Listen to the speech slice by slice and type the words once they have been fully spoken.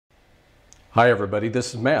Hi everybody,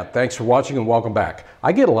 this is Matt. Thanks for watching and welcome back.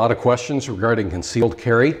 I get a lot of questions regarding concealed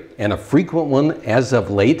carry, and a frequent one as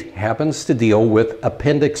of late happens to deal with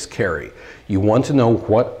appendix carry. You want to know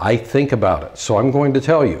what I think about it, so I'm going to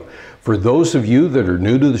tell you. For those of you that are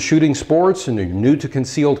new to the shooting sports and you're new to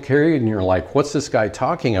concealed carry and you're like, what's this guy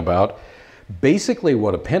talking about? Basically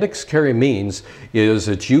what appendix carry means is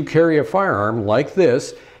that you carry a firearm like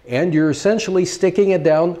this and you're essentially sticking it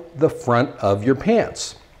down the front of your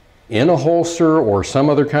pants in a holster or some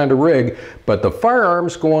other kind of rig, but the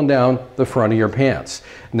firearm's going down the front of your pants.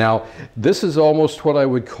 Now, this is almost what I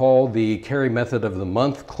would call the Carry Method of the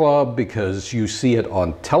Month Club, because you see it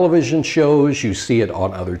on television shows, you see it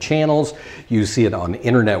on other channels, you see it on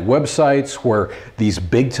internet websites where these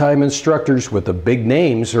big time instructors with the big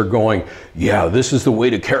names are going, yeah, this is the way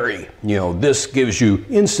to carry. You know, this gives you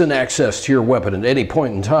instant access to your weapon at any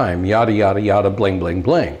point in time, yada, yada, yada, bling, bling,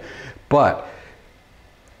 bling. But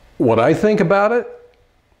what I think about it,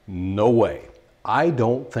 no way. I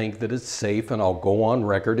don't think that it's safe, and I'll go on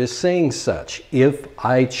record as saying such. If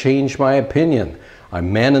I change my opinion,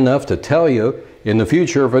 I'm man enough to tell you in the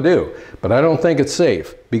future if I do. But I don't think it's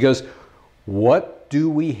safe, because what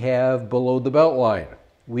do we have below the belt line?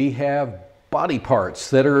 We have body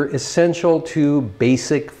parts that are essential to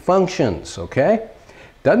basic functions, okay?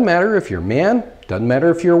 Doesn't matter if you're a man, doesn't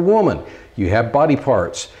matter if you're a woman. You have body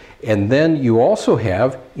parts. And then you also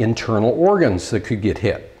have internal organs that could get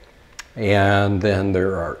hit. And then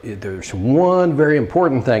there's one very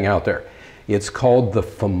important thing out there. It's called the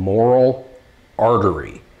femoral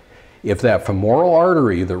artery. If that femoral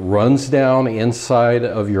artery that runs down inside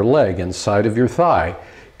of your leg, inside of your thigh,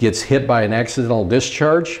 gets hit by an accidental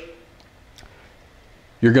discharge,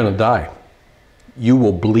 you're going to die. You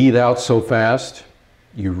will bleed out so fast,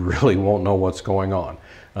 you really won't know what's going on.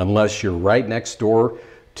 Unless you're right next door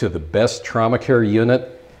to the best trauma care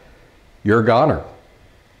unit, you're a goner.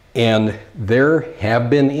 And there have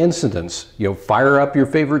been incidents. You know, fire up your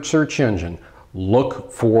favorite search engine, look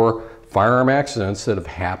for firearm accidents that have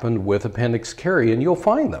happened with appendix carry, and you'll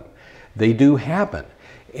find them. They do happen.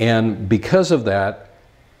 And because of that,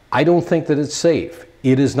 I don't think that it's safe.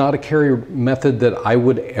 It is not a carry method that I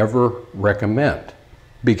would ever recommend.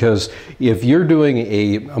 Because if you're doing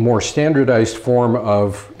a more standardized form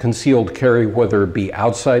of concealed carry, whether it be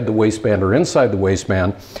outside the waistband or inside the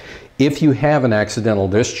waistband, if you have an accidental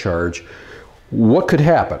discharge, what could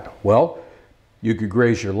happen? Well, you could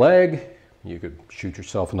graze your leg, you could shoot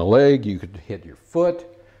yourself in the leg, you could hit your foot,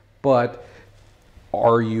 but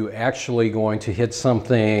are you actually going to hit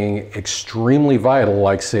something extremely vital,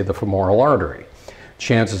 like say the femoral artery?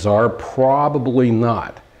 Chances are probably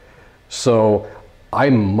not. So I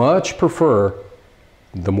much prefer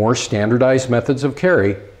the more standardized methods of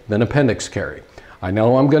carry than appendix carry. I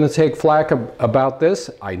know I'm going to take flack about this.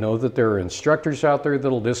 I know that there are instructors out there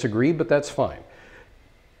that'll disagree, but that's fine.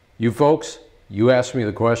 You folks, you asked me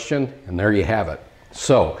the question, and there you have it.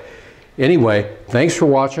 So anyway, thanks for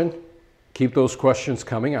watching. Keep those questions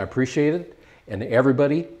coming. I appreciate it. And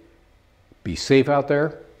everybody, be safe out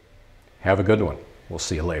there. Have a good one. We'll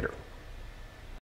see you later.